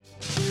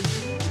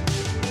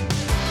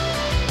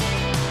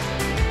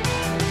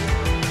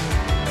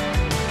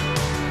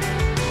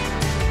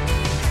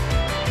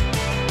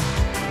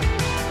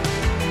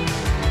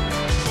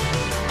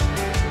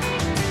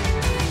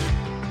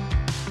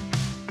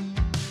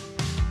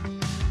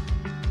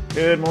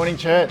Good morning,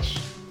 church.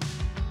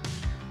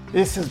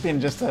 This has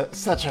been just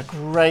such a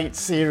great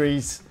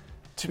series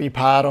to be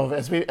part of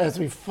as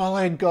we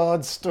followed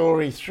God's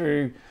story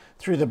through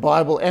the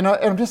Bible. And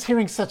I'm just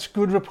hearing such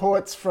good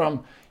reports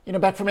from,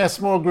 back from our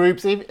small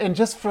groups and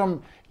just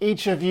from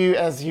each of you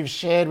as you've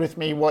shared with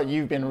me what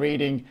you've been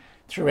reading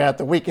throughout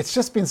the week. It's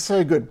just been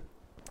so good.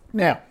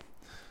 Now,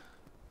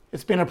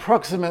 it's been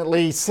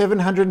approximately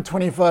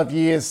 725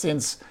 years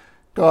since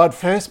God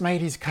first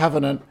made his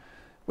covenant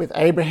with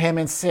Abraham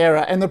and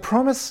Sarah, and the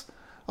promise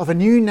of a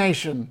new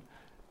nation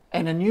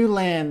and a new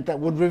land that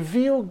would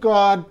reveal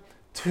God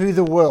to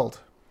the world.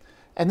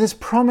 And this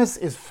promise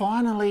is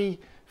finally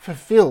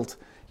fulfilled.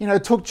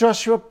 It took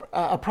Joshua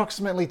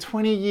approximately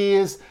 20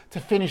 years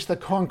to finish the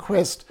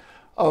conquest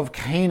of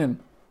Canaan.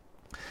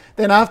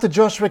 Then after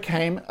Joshua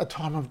came a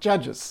time of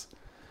judges.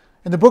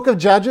 In the book of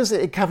Judges,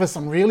 it covers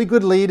some really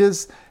good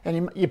leaders,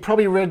 and you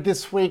probably read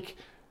this week,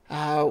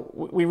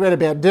 we read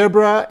about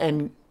Deborah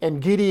and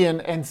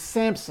Gideon and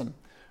Samson.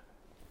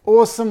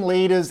 Awesome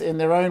leaders in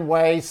their own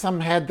way.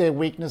 Some had their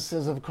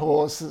weaknesses, of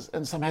course,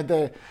 and some had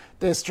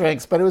their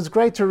strengths, but it was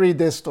great to read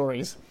their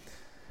stories.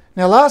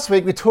 Now, last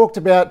week we talked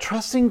about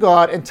trusting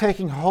God and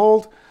taking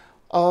hold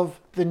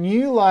of the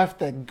new life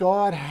that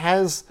God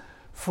has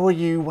for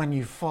you when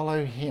you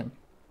follow him.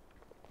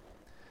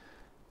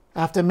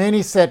 After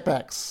many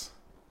setbacks,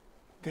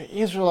 the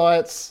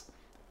Israelites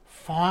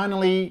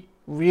finally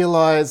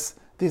realize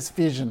this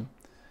vision.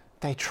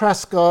 They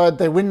trust God,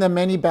 they win the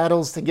many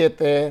battles to get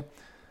there.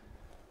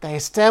 They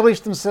establish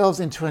themselves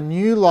into a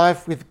new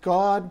life with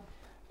God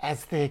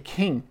as their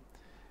king.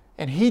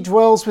 And he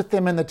dwells with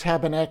them in the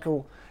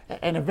tabernacle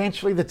and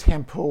eventually the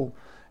temple.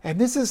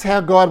 And this is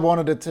how God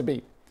wanted it to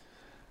be.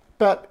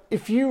 But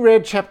if you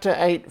read chapter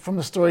 8 from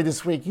the story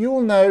this week, you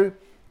will know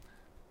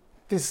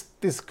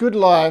this good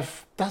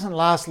life doesn't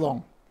last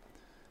long.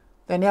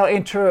 They now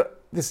enter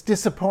this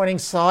disappointing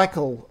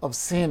cycle of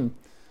sin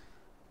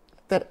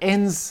that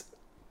ends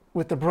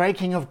with the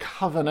breaking of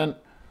covenant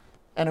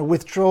and a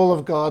withdrawal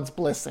of God's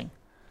blessing.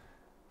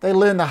 They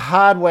learn the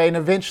hard way and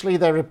eventually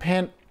they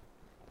repent.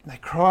 They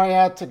cry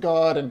out to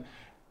God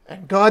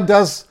and God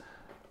does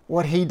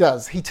what he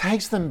does. He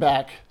takes them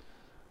back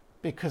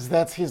because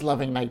that's his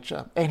loving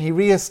nature. And he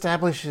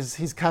reestablishes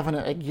his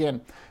covenant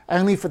again,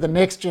 only for the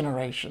next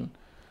generation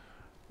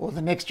or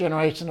the next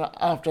generation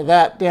after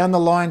that down the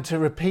line to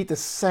repeat the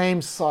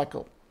same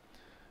cycle.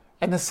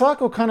 And the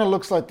cycle kind of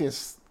looks like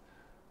this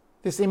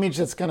image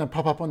that's going to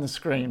pop up on the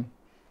screen.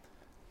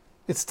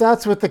 It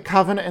starts with the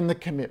covenant and the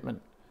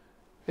commitment.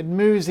 It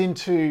moves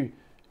into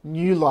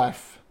new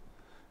life,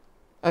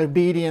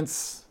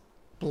 obedience,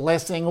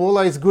 blessing, all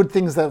those good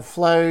things that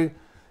flow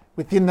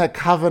within that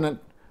covenant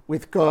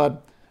with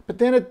God. But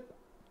then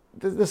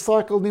the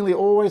cycle nearly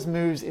always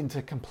moves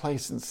into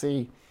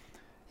complacency.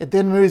 It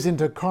then moves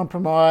into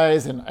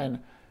compromise and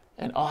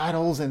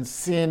idols and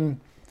sin.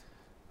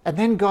 And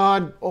then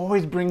God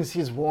always brings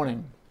his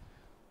warning.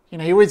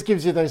 He always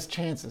gives you those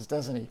chances,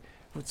 doesn't he?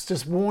 It's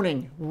just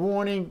warning,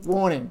 warning,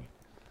 warning.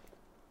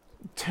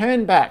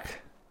 Turn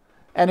back.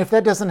 And if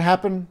that doesn't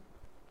happen,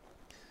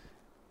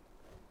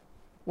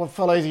 what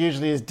follows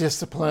usually is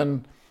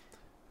discipline,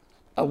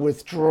 a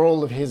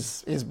withdrawal of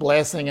his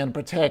blessing and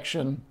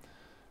protection,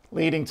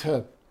 leading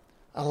to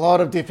a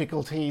lot of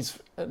difficulties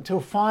until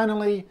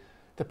finally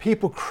the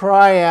people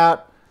cry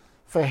out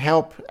for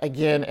help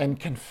again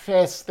and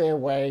confess their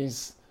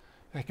ways.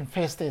 They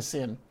confess their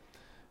sin,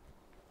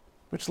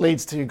 which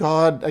leads to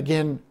God,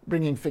 again,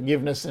 bringing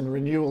forgiveness and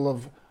renewal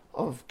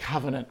of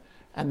covenant.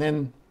 And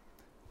then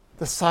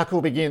the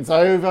cycle begins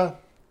over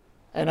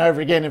and over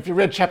again. If you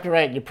read chapter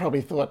 8, you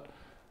probably thought,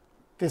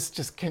 this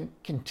just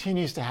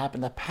continues to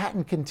happen. The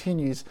pattern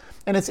continues.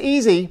 And it's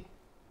easy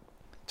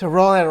to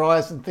roll our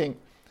eyes and think,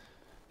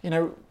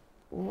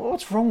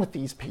 what's wrong with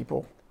these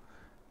people?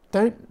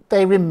 Don't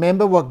they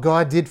remember what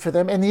God did for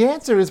them? And the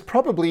answer is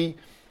probably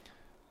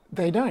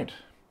they don't,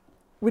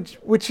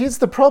 which is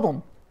the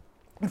problem.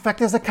 In fact,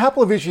 there's a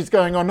couple of issues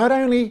going on. Not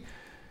only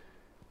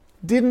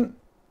didn't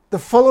the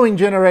following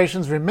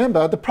generations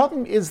remember, the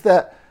problem is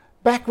that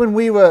back when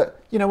we were,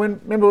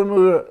 remember when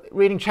we were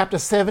reading chapter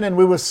 7 and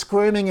we were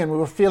squirming and we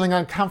were feeling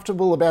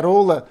uncomfortable about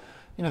all the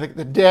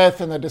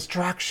death and the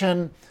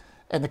destruction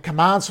and the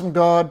commands from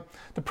God.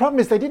 The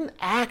problem is they didn't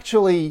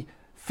actually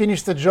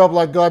finish the job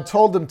like God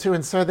told them to.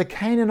 And so the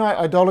Canaanite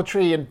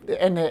idolatry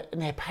and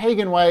their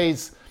pagan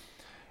ways,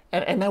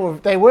 and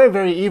they were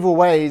very evil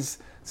ways,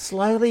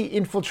 slowly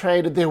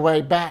infiltrated their way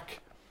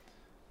back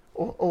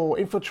or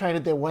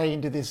infiltrated their way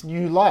into this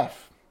new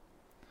life.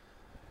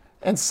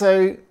 And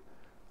so,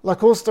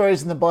 like all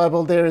stories in the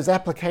Bible, there is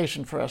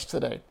application for us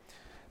today.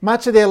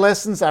 Much of their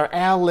lessons are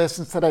our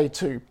lessons today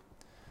too.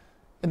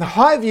 In the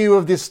high view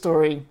of this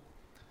story,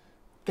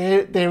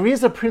 there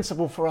is a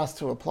principle for us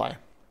to apply.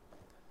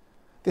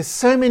 There's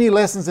so many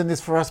lessons in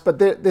this for us, but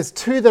there's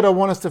two that I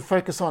want us to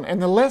focus on.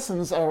 And the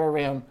lessons are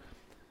around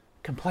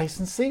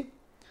complacency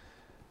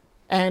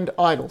and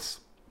idols.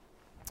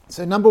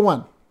 So number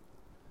one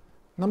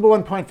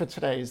point for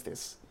today is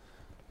this.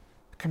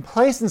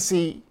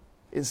 Complacency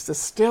is the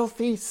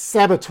stealthy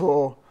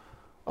saboteur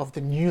of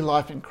the new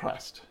life in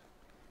Christ.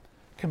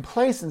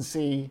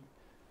 Complacency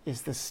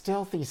is the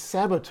stealthy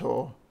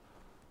saboteur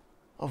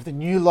of the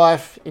new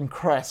life in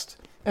Christ.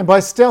 And by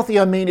stealthy,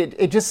 I mean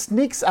it just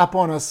sneaks up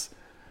on us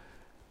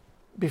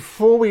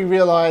before we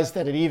realize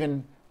that it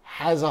even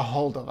has a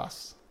hold of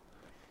us.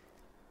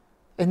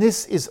 And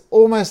this is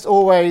almost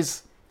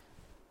always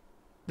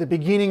the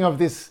beginning of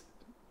this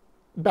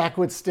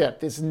backward step,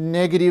 this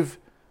negative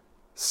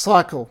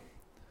cycle.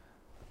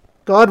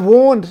 God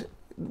warned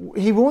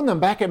them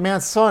back at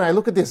Mount Sinai.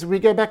 Look at this. We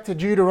go back to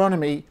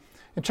Deuteronomy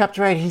in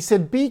chapter 8. He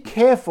said, "Be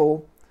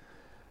careful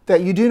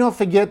that you do not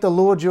forget the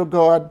Lord your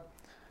God,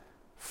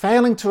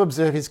 failing to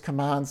observe his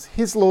commands,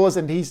 his laws,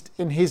 and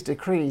his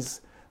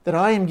decrees that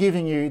I am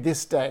giving you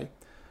this day.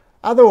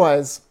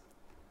 Otherwise,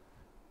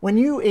 when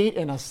you eat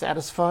and are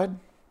satisfied,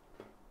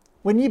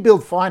 when you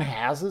build fine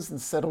houses and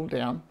settle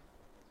down,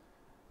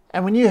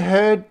 and when your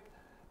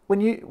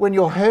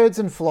herds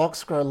and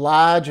flocks grow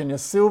large and your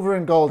silver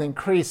and gold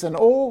increase and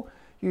all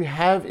you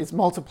have is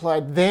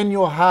multiplied, then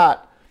your heart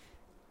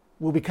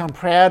will become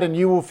proud and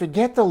you will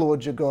forget the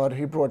Lord your God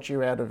who brought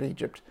you out of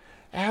Egypt,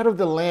 out of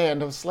the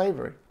land of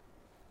slavery."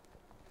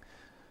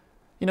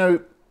 You know,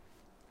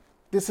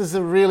 this is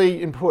a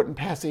really important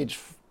passage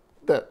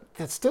that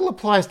still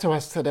applies to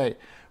us today.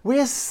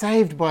 We're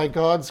saved by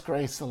God's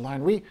grace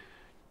alone.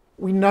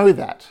 We know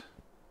that,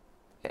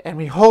 and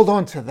we hold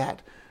on to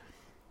that.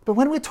 But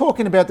when we're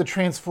talking about the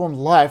transformed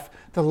life,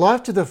 the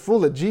life to the full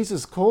that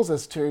Jesus calls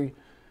us to,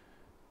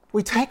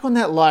 we take on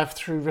that life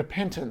through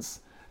repentance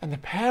and the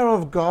power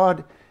of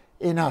God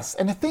in us.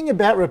 And the thing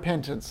about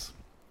repentance,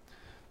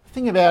 the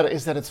thing about it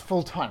is that it's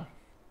full-time.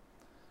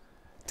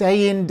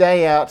 Day in,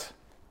 day out,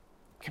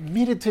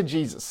 committed to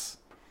Jesus.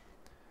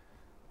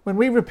 When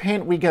we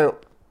repent, we go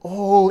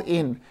all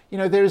in. You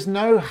know, there is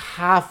no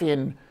half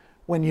in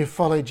when you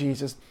follow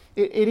Jesus.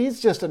 It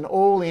is just an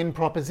all-in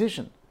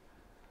proposition.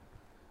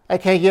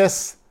 Okay,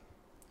 yes,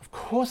 of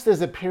course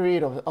there's a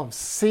period of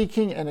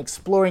seeking and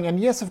exploring. And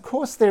yes, of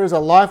course there is a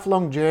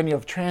lifelong journey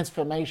of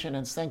transformation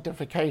and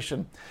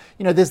sanctification.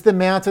 You know, there's the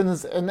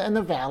mountains and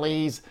the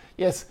valleys.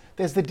 Yes,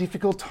 there's the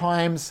difficult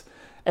times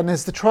and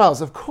there's the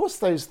trials. Of course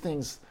those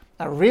things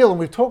are real and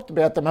we've talked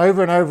about them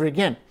over and over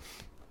again.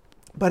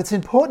 But it's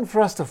important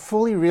for us to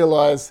fully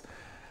realize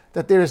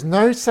that there is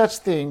no such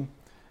thing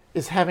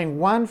as having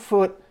one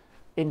foot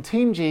in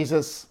Team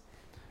Jesus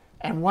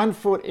and one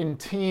foot in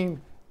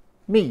Team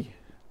me.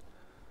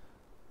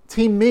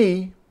 Team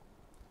me,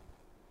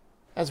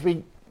 as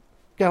we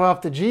go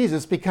after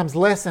Jesus, becomes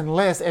less and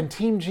less, and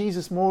Team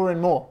Jesus more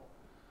and more.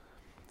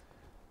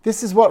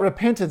 This is what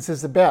repentance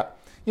is about.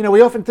 You know,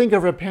 we often think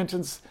of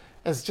repentance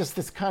as just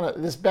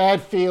this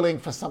bad feeling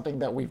for something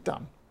that we've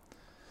done.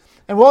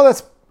 And while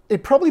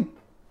it probably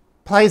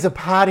plays a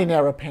part in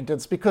our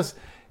repentance because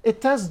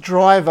it does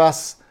drive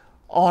us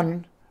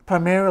on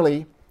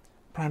primarily,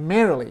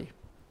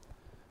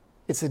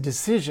 it's a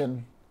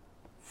decision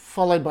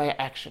followed by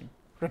action.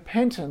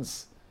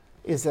 Repentance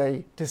is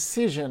a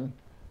decision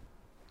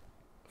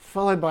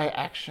followed by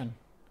action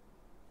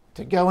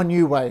to go a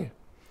new way.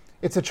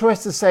 It's a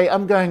choice to say,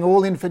 I'm going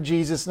all in for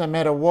Jesus no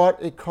matter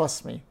what it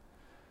costs me.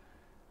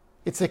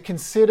 It's a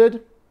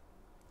considered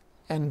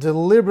and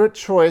deliberate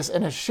choice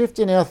and a shift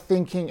in our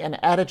thinking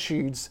and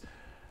attitudes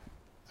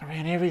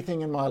around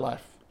everything in my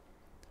life.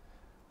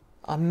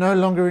 I'm no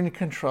longer in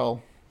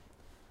control.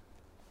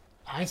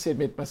 I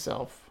submit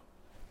myself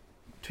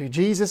to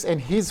Jesus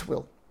and his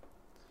will.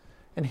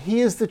 And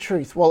here's the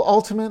truth. While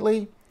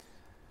ultimately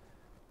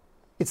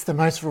it's the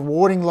most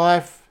rewarding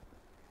life,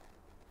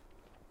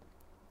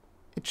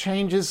 it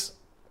changes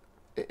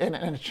and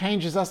it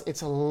changes us.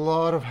 It's a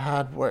lot of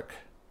hard work.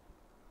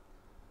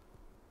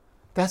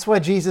 That's why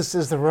Jesus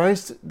says the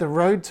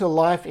road to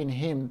life in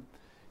him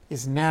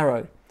is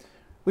narrow.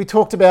 We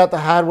talked about the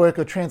hard work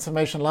of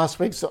transformation last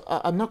week, so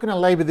I'm not going to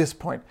labor this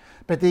point.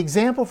 But the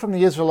example from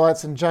the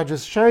Israelites and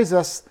Judges shows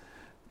us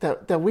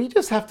that we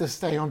just have to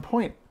stay on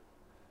point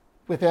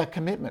with our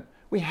commitment.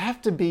 We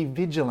have to be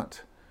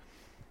vigilant.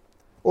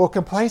 Or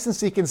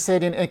complacency can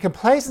set in, and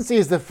complacency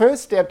is the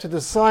first step to the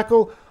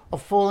cycle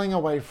of falling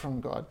away from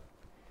God.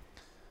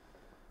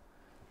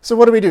 So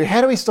what do?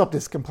 How do we stop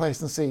this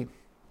complacency?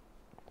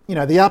 You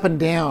know, the up and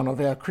down of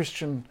our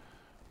Christian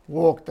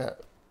walk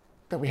that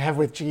we have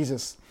with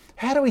Jesus.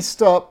 How do we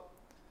stop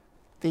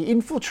the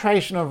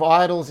infiltration of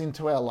idols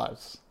into our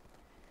lives?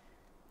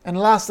 And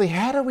lastly,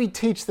 how do we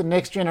teach the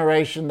next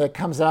generation that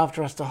comes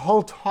after us to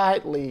hold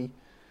tightly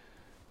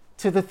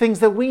to the things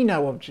that we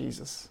know of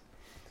Jesus?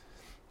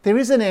 There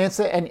is an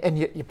answer, and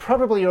you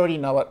probably already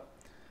know it,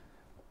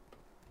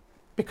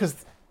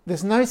 because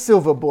there's no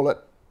silver bullet.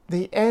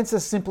 The answer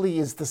simply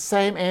is the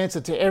same answer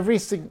to every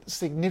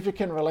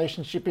significant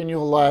relationship in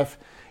your life.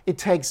 It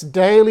takes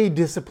daily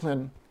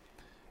discipline.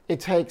 It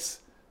takes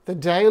the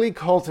daily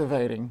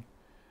cultivating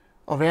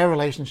of our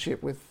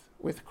relationship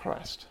with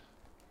Christ.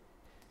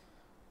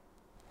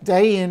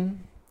 Day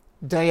in,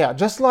 day out.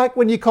 Just like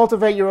when you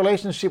cultivate your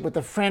relationship with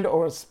a friend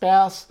or a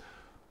spouse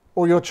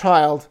or your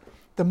child,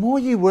 the more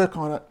you work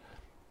on it,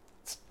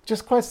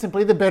 just quite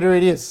simply, the better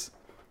it is.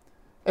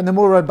 and the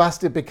more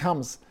robust it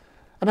becomes.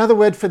 Another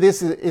word for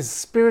this is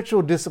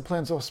spiritual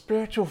disciplines or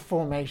spiritual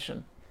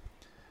formation.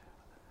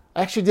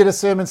 I actually did a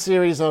sermon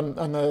series on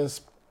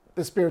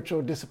the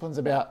spiritual disciplines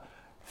about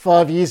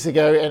 5 years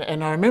ago,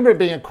 and I remember it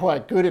being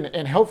quite good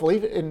and helpful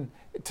even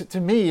to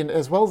me and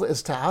as well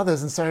as to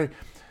others. And so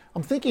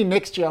I'm thinking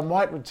next year I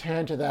might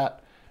return to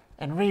that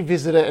and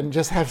revisit it and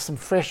just have some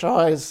fresh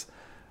eyes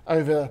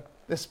over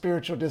the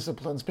spiritual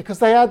disciplines, because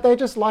they're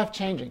just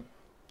life-changing.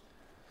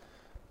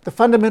 The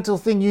fundamental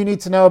thing you need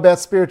to know about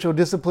spiritual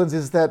disciplines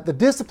is that the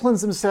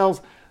disciplines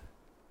themselves,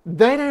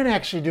 they don't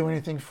actually do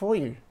anything for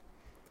you.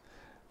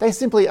 They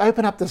simply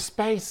open up the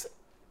space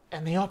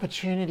and the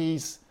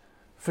opportunities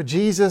for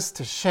Jesus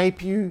to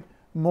shape you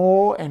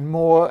more and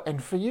more,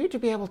 and for you to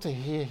be able to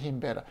hear him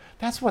better.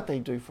 That's what they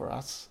do for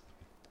us.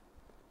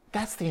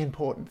 That's the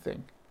important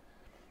thing.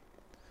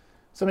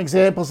 Some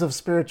examples of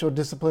spiritual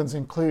disciplines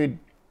include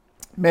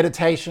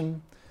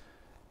meditation,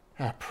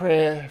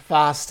 prayer,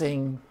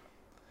 fasting,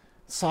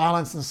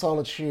 silence and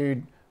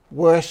solitude,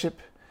 worship.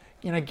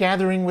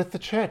 Gathering with the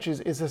church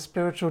is a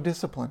spiritual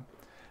discipline.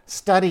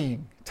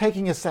 Studying,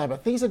 taking a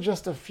Sabbath. These are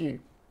just a few.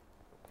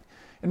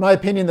 In my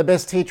opinion, the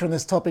best teacher on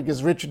this topic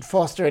is Richard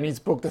Foster in his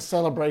book, The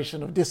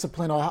Celebration of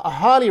Discipline. I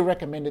highly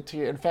recommend it to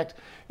you. In fact,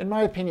 in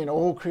my opinion,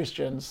 all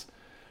Christians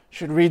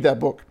should read that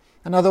book.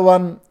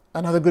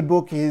 Another good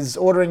book is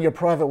Ordering Your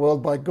Private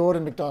World by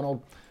Gordon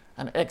MacDonald,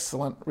 an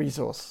excellent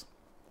resource,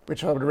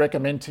 which I would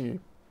recommend to you.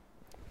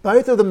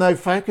 Both of them, though,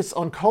 focus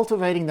on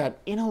cultivating that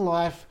inner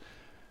life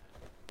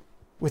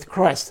with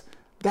Christ.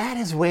 That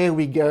is where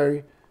we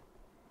go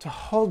to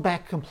hold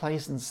back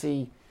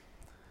complacency,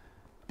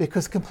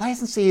 because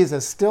complacency is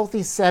a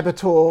stealthy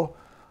saboteur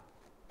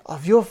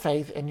of your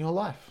faith and your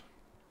life.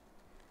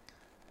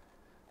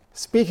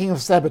 Speaking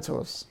of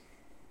saboteurs,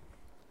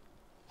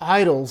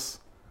 idols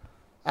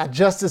are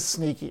just as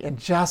sneaky and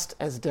just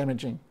as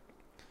damaging.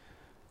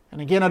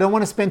 And again, I don't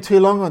want to spend too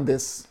long on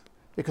this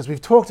because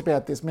we've talked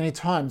about this many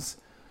times,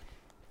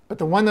 but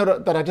the one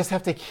that I just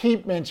have to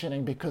keep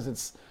mentioning because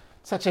it's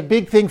such a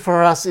big thing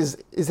for us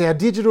is our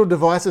digital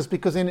devices,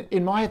 because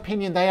in my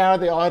opinion, they are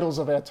the idols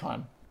of our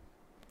time.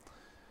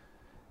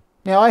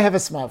 Now, I have a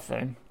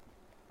smartphone.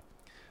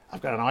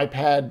 I've got an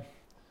iPad.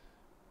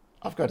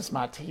 I've got a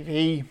smart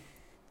TV.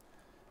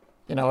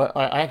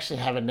 I actually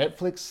have a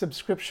Netflix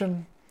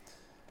subscription.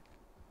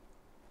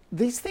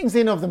 These things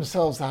in of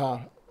themselves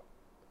are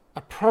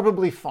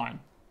probably fine,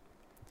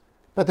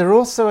 but they're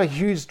also a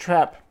huge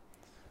trap,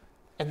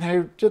 and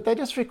they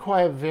just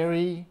require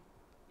very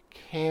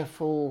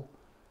careful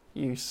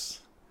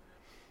use,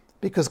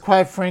 because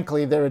quite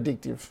frankly, they're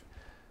addictive.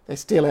 They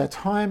steal our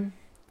time.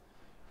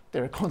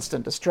 They're a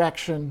constant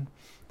distraction.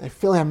 They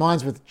fill our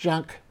minds with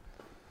junk.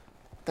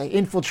 They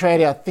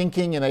infiltrate our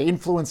thinking and they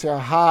influence our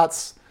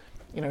hearts,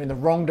 in the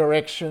wrong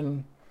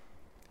direction.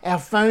 Our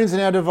phones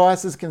and our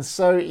devices can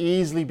so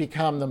easily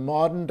become the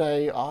modern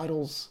day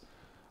idols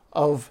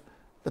of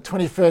the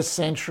 21st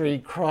century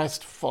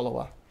Christ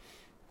follower.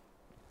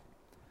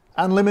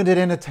 Unlimited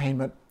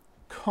entertainment,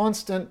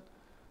 constant,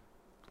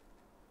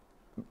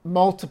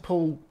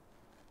 multiple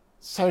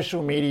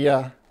social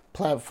media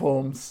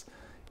platforms,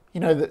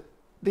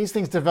 these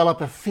things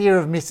develop a fear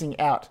of missing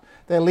out.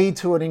 They lead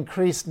to an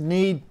increased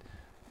need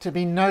to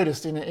be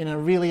noticed in a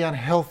really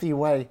unhealthy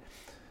way.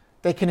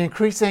 They can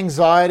increase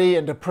anxiety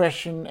and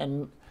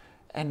depression,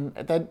 and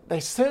they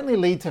certainly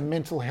lead to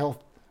mental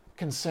health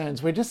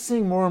concerns. We're just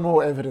seeing more and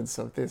more evidence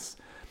of this.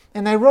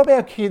 And they rob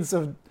our kids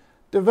of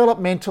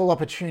developmental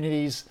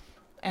opportunities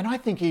and I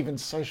think even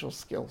social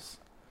skills.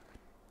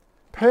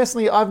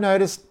 Personally, I've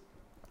noticed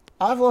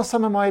I've lost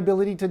some of my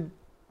ability to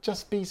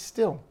just be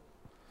still.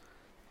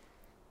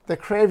 The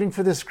craving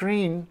for the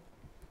screen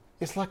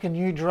is like a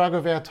new drug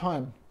of our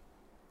time.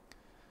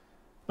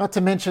 Not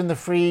to mention the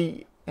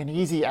free and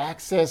easy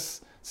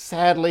access,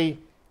 sadly,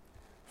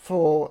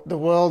 for the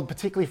world,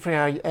 particularly for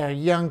our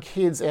young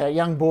kids, our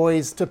young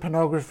boys, to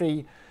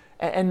pornography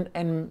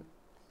and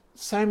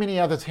so many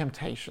other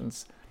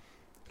temptations.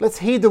 Let's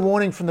heed the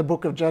warning from the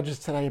book of Judges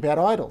today about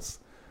idols.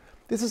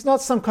 This is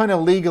not some kind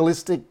of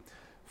legalistic,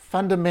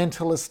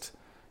 fundamentalist,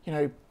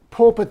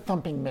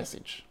 pulpit-thumping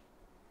message.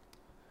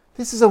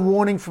 This is a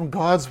warning from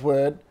God's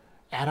word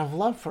out of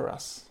love for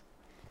us.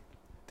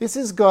 This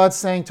is God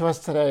saying to us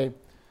today,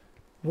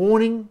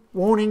 warning,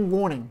 warning,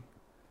 warning.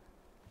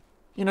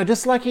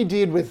 Just like he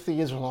did with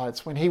the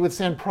Israelites when he would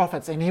send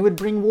prophets and he would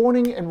bring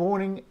warning and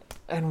warning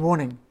and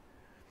warning.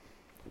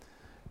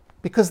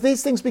 Because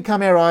these things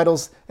become our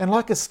idols, and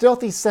like a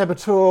stealthy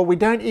saboteur, we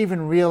don't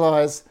even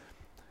realize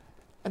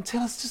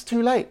until it's just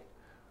too late.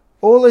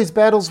 All these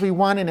battles we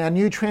won in our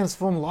new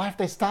transformed life,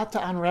 they start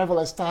to unravel,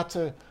 they start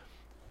to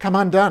come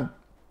undone.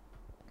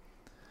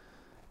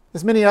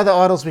 There's many other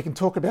idols we can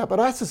talk about, but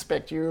I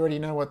suspect you already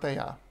know what they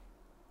are.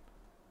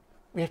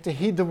 We have to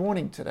heed the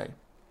warning today.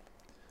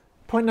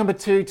 Point number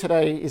 2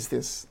 today is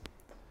this.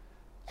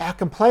 Our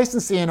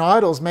complacency in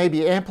idols may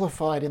be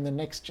amplified in the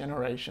next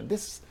generation.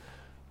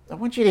 I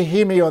want you to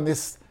hear me on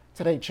this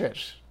today,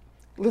 church.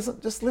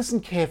 Just listen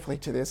carefully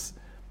to this.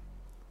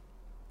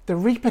 the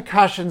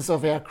repercussions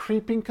of our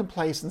creeping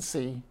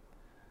complacency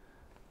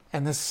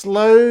and the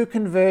slow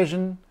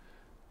conversion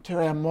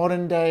to our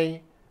modern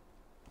day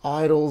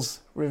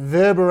idols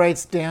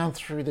reverberates down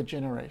through the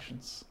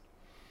generations.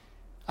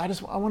 I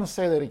want to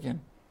say that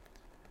again.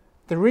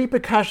 The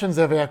repercussions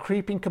of our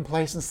creeping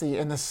complacency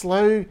and the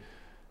slow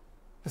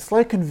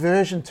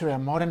conversion to our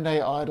modern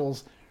day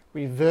idols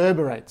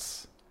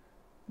reverberates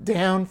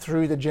down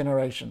through the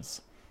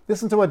generations.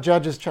 Listen to what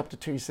Judges chapter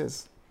 2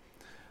 says.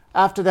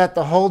 After that,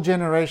 the whole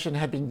generation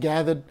had been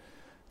gathered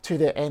to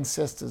their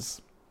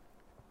ancestors.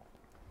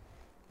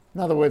 In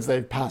other words,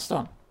 they've passed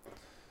on.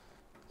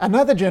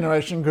 Another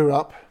generation grew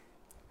up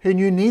who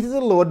knew neither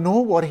the Lord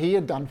nor what he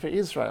had done for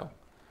Israel.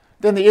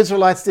 Then the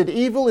Israelites did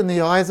evil in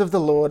the eyes of the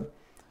Lord,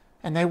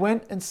 and they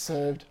went and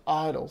served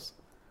idols,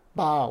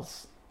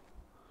 Baals.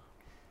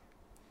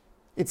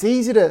 It's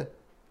easy to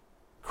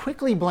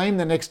quickly blame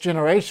the next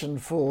generation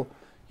for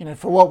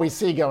what we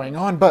see going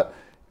on, but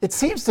it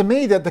seems to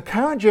me that the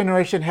current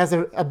generation has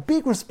a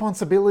big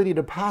responsibility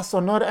to pass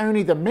on not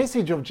only the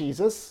message of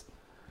Jesus,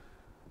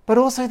 but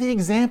also the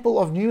example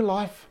of new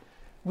life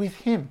with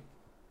him.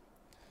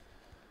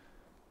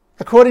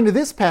 According to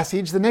this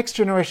passage, the next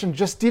generation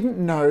just didn't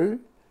know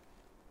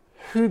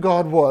who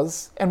God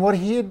was and what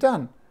he had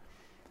done.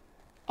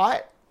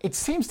 It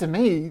seems to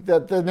me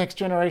that the next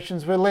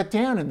generations were let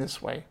down in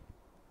this way.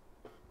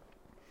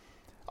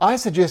 I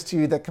suggest to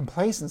you that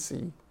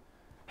complacency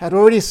had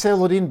already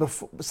settled in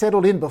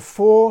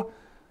before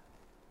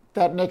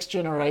that next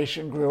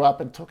generation grew up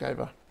and took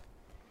over.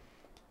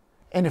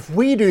 And if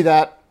we do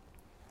that,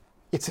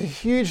 it's a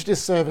huge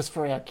disservice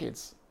for our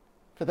kids,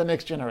 for the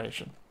next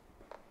generation,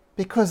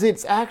 because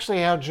it's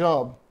actually our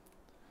job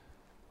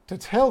to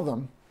tell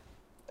them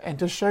and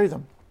to show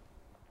them.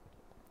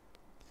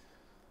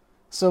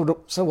 So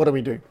what do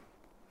we do?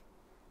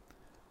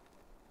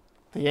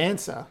 The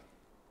answer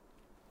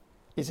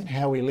is in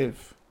how we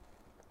live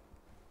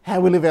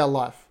our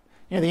life.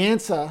 The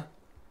answer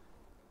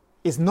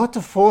is not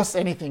to force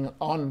anything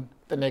on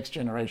the next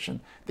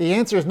generation. The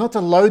answer is not to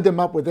load them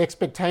up with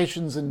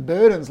expectations and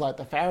burdens like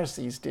the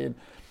Pharisees did,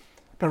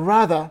 but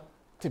rather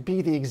to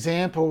be the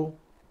example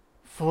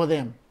for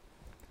them.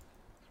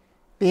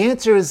 The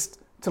answer is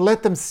to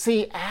let them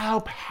see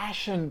our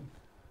passion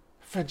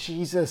for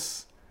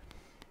Jesus.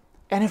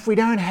 And if we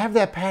don't have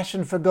that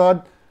passion for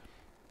God,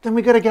 then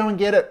we've got to go and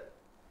get it.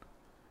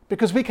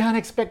 Because we can't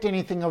expect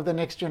anything of the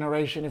next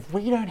generation if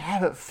we don't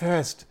have it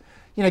first.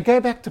 Go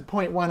back to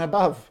point 1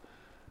 above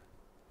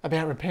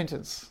about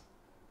repentance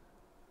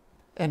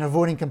and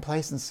avoiding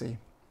complacency.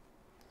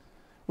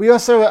 We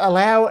also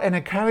allow and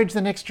encourage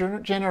the next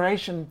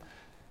generation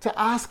to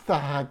ask the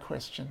hard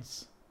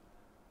questions.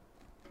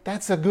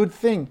 That's a good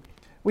thing.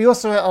 We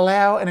also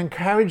allow and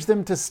encourage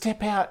them to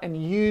step out and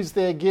use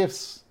their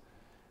gifts.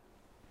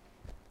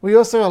 We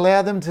also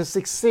allow them to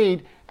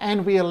succeed,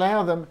 and we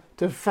allow them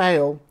to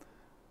fail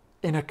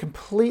in a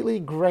completely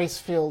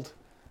grace-filled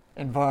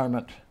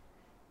environment.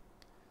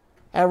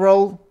 Our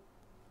role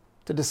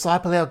to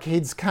disciple our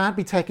kids can't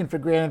be taken for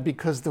granted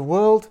because the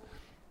world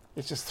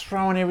is just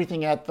throwing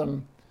everything at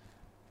them,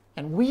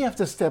 and we have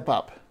to step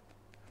up.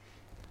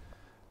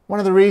 One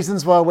of the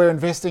reasons why we're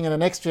investing in a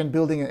next-gen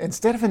building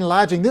instead of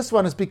enlarging this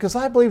one is because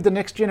I believe the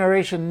next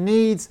generation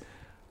needs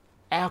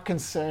our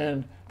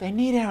concern. They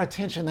need our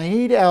attention. They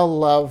need our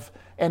love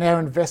and our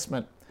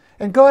investment.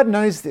 And God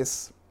knows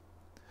this.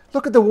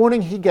 Look at the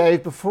warning he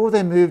gave before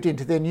they moved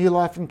into their new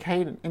life in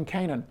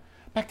Canaan.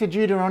 Back to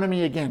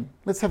Deuteronomy again.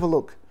 Let's have a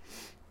look.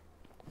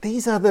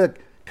 These are the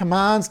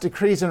commands,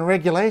 decrees, and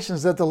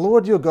regulations that the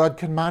Lord your God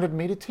commanded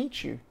me to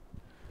teach you.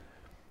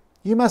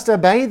 You must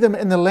obey them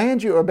in the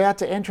land you are about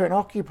to enter and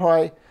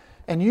occupy,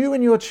 and you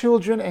and your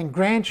children and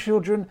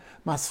grandchildren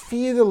must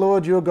fear the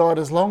Lord your God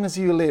as long as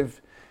you live.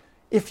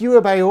 If you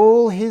obey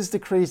all his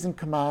decrees and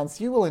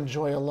commands, you will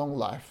enjoy a long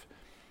life.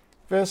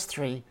 Verse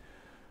 3.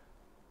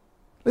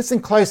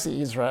 Listen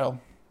closely, Israel,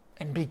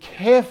 and be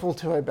careful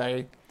to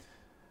obey.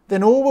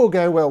 Then all will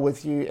go well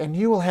with you, and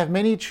you will have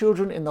many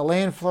children in the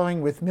land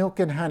flowing with milk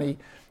and honey,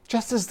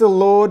 just as the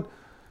Lord,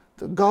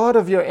 the God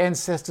of your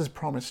ancestors,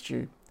 promised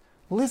you.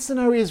 Listen,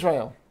 O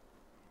Israel.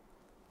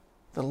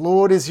 The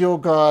Lord is your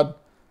God,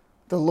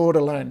 the Lord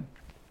alone.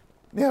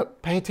 Now,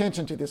 pay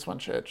attention to this one,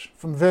 church,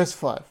 from verse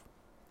 5.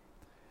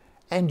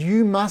 And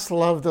you must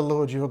love the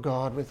Lord your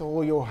God with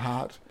all your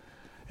heart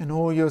and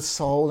all your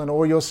soul and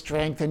all your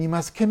strength, and you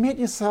must commit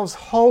yourselves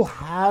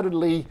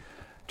wholeheartedly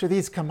to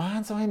these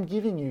commands I am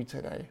giving you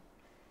today.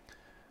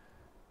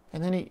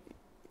 And then he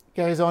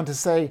goes on to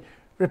say,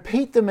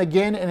 repeat them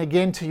again and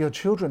again to your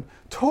children.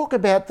 Talk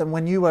about them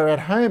when you are at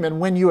home and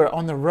when you are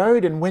on the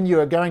road and when you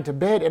are going to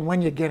bed and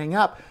when you're getting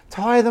up.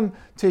 Tie them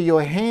to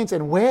your hands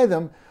and wear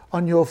them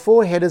on your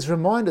forehead as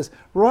reminders.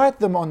 Write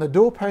them on the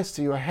doorposts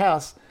of your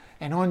house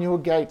and on your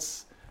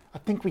gates. I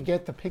think we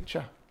get the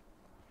picture.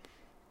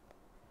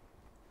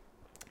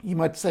 You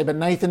might say, but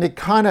Nathan, it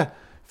kind of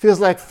feels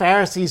like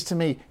Pharisees to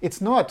me. It's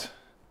not.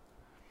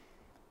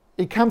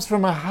 It comes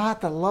from a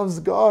heart that loves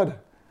God.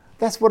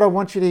 That's what I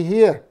want you to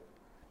hear.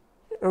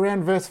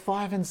 around verse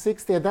 5 and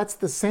 6 there, that's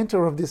the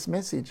center of this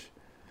message.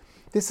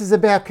 This is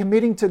about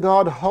committing to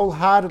God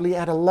wholeheartedly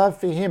out of love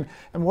for him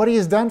and what he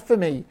has done for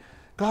me.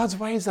 God's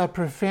ways are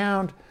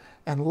profound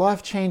and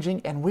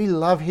life-changing, and we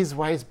love his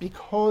ways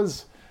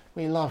because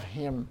we love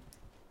him.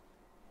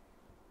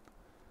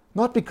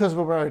 Not because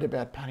we're worried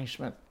about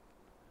punishment,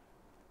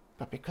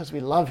 but because we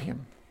love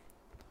him.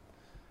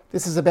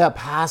 This is about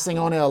passing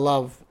on our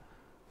love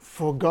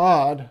for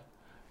God,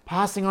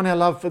 passing on our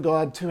love for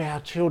God to our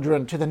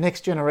children, to the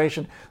next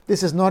generation.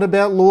 This is not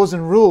about laws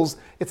and rules.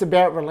 It's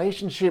about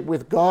relationship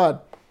with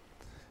God.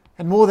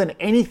 And more than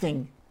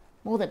anything,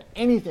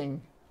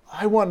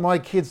 I want my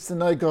kids to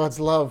know God's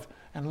love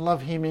and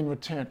love him in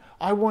return.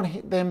 I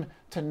want them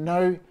to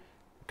know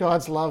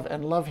God's love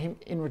and love him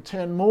in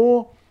return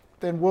more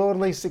than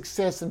worldly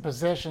success and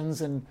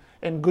possessions and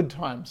good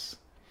times.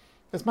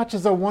 As much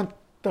as I want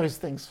those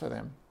things for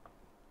them,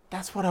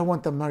 that's what I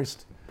want the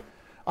most.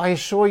 I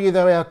assure you,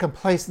 though, our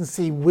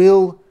complacency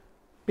will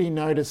be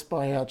noticed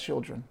by our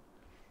children.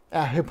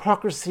 Our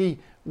hypocrisy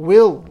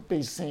will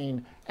be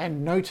seen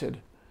and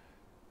noted.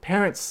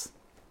 Parents,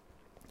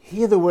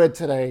 hear the word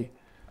today,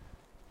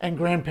 and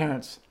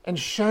grandparents, and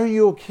show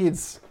your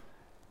kids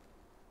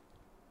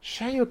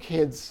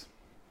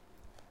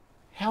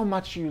how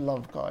much you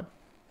love God.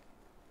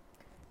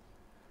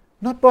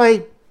 Not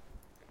by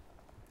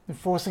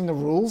enforcing the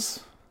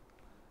rules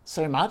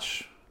so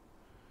much.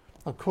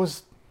 Of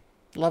course,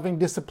 loving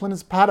discipline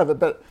is part of it,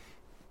 but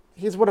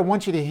here's what I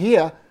want you to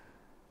hear.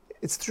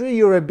 It's through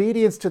your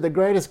obedience to the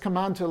greatest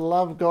command to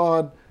love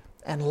God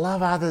and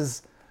love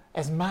others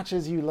as much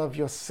as you love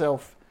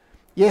yourself.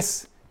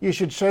 Yes, you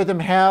should show them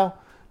how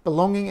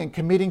belonging and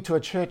committing to a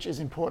church is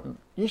important.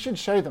 You should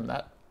show them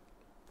that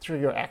through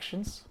your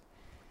actions.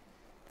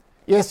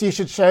 Yes, you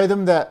should show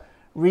them that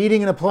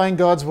reading and applying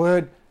God's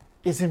word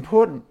is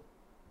important.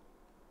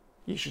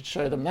 You should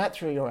show them that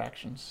through your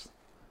actions.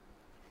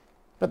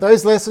 But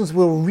those lessons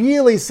will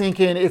really sink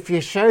in if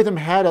you show them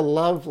how to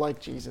love like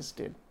Jesus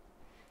did.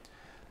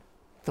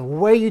 The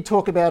way you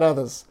talk about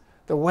others,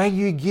 the way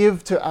you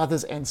give to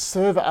others and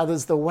serve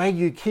others, the way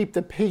you keep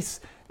the peace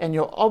and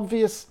your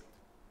obvious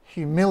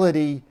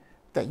humility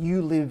that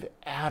you live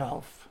out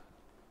of.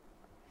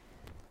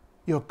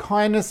 Your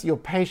kindness, your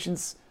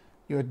patience,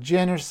 your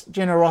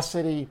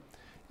generosity,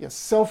 your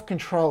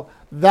self-control,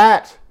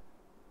 that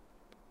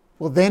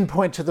will then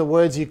point to the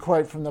words you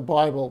quote from the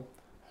Bible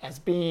as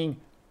being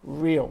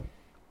real.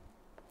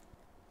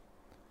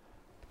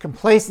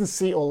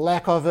 Complacency or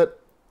lack of it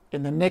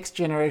in the next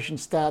generation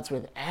starts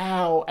with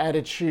our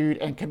attitude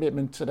and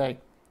commitment today.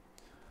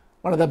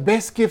 One of the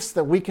best gifts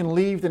that we can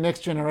leave the next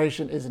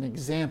generation is an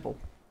example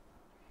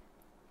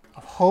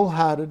of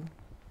wholehearted,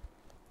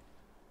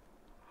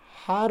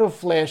 heart of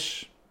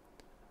flesh,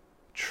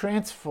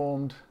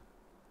 transformed,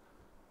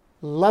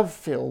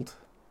 love-filled,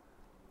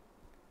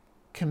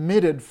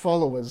 committed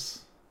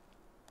followers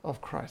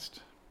of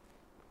Christ.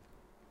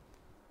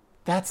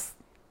 That's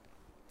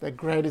the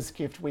greatest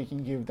gift we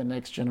can give the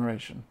next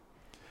generation.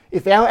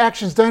 If our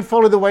actions don't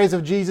follow the ways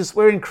of Jesus,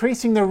 we're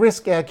increasing the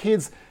risk our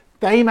kids,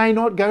 they may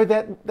not go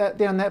down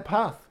that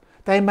path.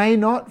 They may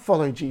not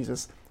follow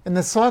Jesus. And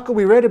the cycle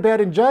we read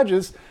about in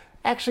Judges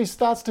actually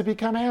starts to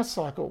become our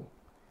cycle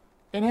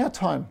in our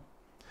time.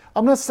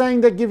 I'm not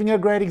saying that giving a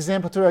great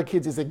example to our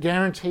kids is a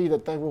guarantee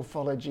that they will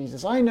follow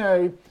Jesus. I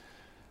know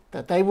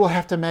that they will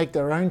have to make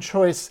their own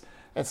choice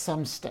at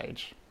some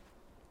stage.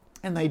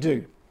 And they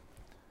do.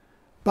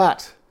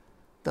 But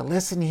the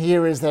lesson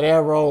here is that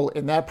our role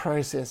in that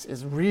process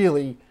is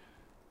really,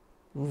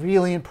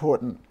 really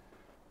important.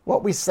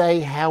 What we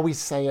say, how we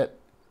say it,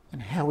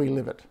 and how we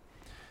live it.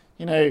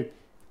 You know,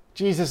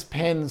 Jesus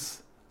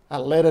pens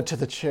a letter to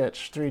the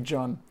church through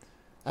John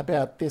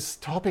about this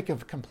topic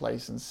of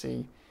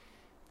complacency.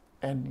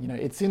 And, you know,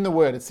 it's in the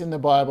Word, it's in the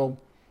Bible.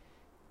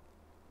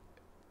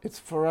 It's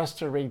for us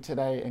to read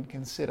today and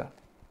consider.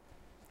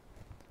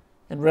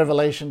 In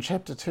Revelation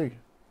chapter 2,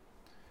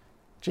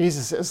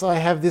 Jesus says, I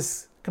have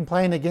this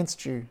complaint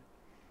against you.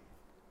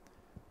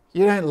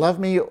 You don't love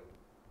me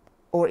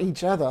or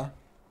each other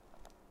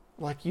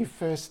like you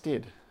first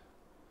did.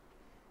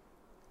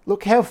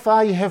 Look how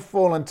far you have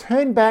fallen.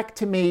 Turn back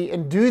to me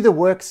and do the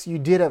works you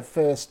did at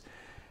first.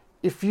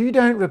 If you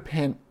don't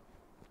repent,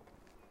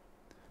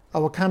 I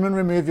will come and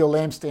remove your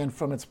lampstand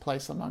from its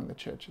place among the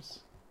churches.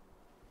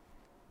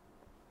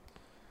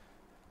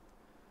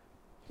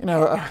 You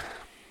know,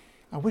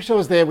 I wish I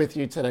was there with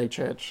you today,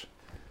 church,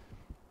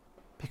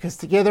 because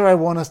together I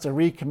want us to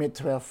recommit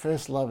to our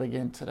first love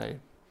again today.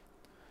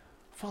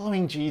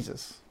 Following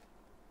Jesus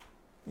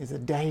is a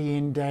day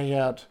in, day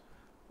out,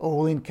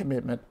 all-in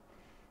commitment.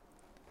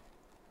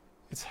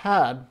 It's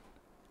hard,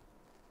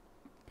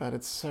 but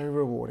it's so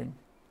rewarding.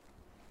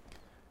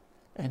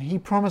 And he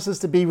promises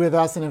to be with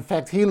us, and in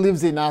fact, he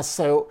lives in us,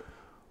 so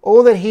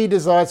all that he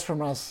desires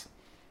from us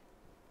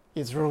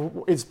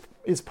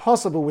is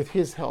possible with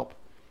his help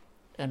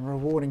and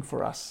rewarding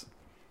for us.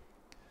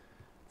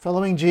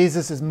 Following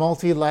Jesus is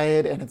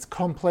multi-layered and it's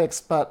complex,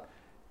 but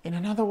in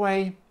another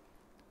way,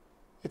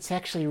 it's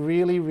actually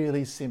really,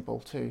 really simple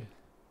too.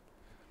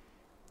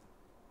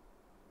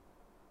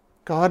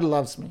 God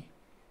loves me.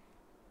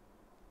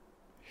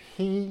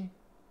 He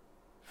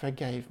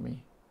forgave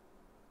me.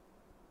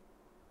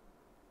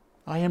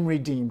 I am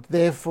redeemed.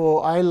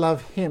 Therefore, I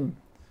love him.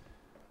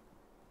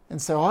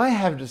 And so I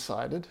have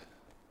decided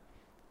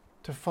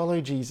to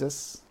follow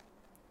Jesus.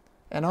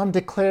 And I'm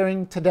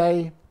declaring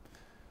today,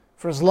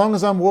 for as long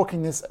as I'm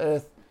walking this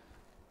earth,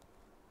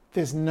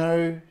 there's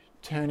no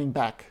turning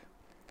back.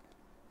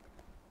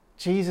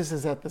 Jesus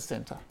is at the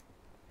center.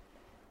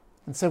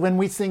 And so when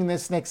we sing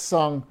this next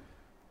song,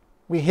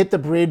 we hit the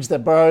bridge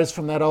that borrows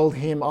from that old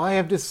hymn, I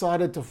have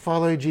decided to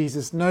follow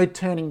Jesus, no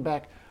turning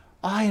back.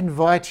 I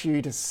invite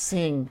you to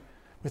sing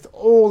with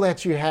all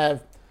that you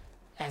have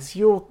as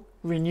your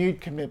renewed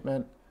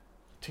commitment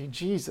to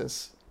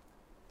Jesus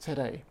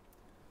today.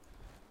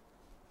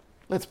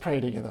 Let's pray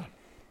together.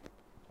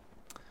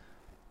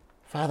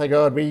 Father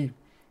God, we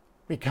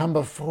come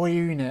before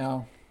you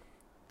now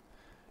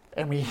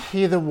and we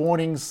hear the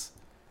warnings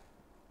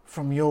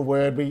from your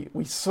word.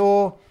 We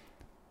saw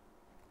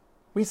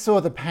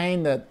the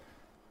pain that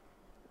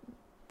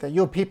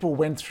your people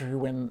went through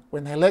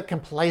when they let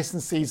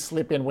complacency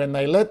slip in, when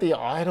they let the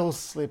idols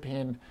slip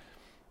in,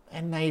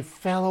 and they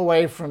fell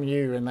away from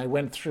you and they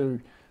went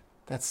through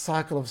that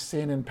cycle of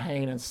sin and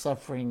pain and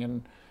suffering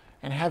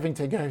and having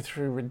to go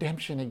through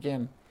redemption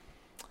again.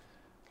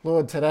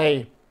 Lord,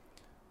 today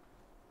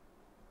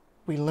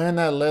we learn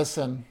that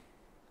lesson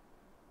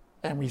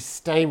and we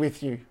stay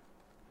with you.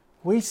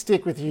 We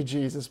stick with you,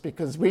 Jesus,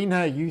 because we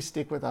know you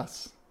stick with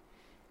us.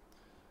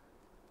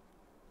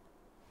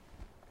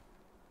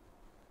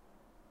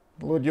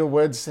 Lord, your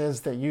word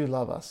says that you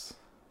love us.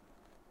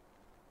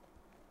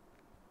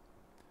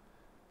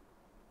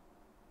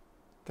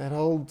 That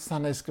old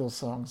Sunday school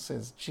song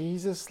says,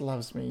 Jesus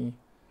loves me,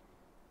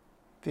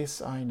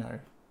 this I know,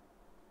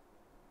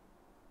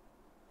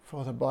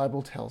 for the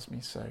Bible tells me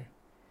so.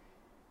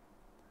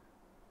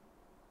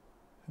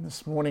 And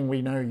this morning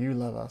we know you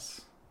love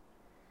us.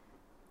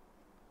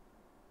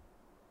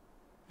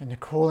 And you're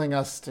calling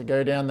us to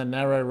go down the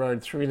narrow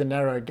road, through the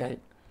narrow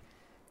gate,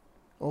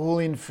 all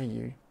in for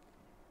you.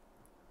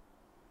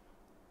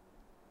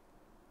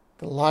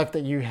 The life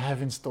that you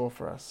have in store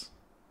for us.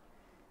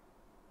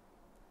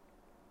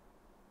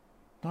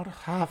 Not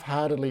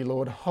half-heartedly,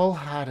 Lord,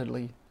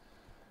 wholeheartedly.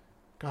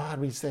 God,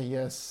 we say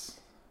yes.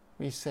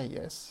 We say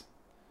yes.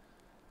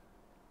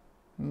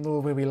 And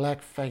Lord, where we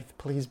lack faith,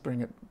 please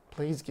bring it.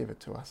 Please give it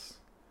to us.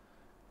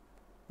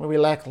 Where we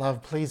lack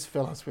love, please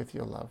fill us with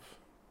your love.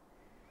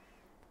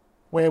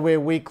 Where we're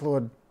weak,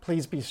 Lord,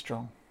 please be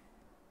strong.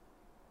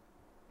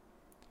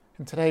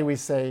 And today we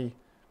say,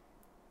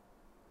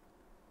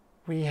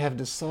 we have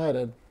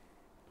decided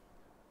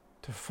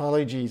to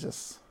follow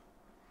Jesus.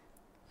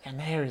 And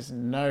there is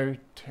no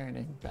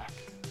turning back.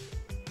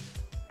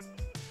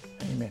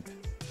 Amen.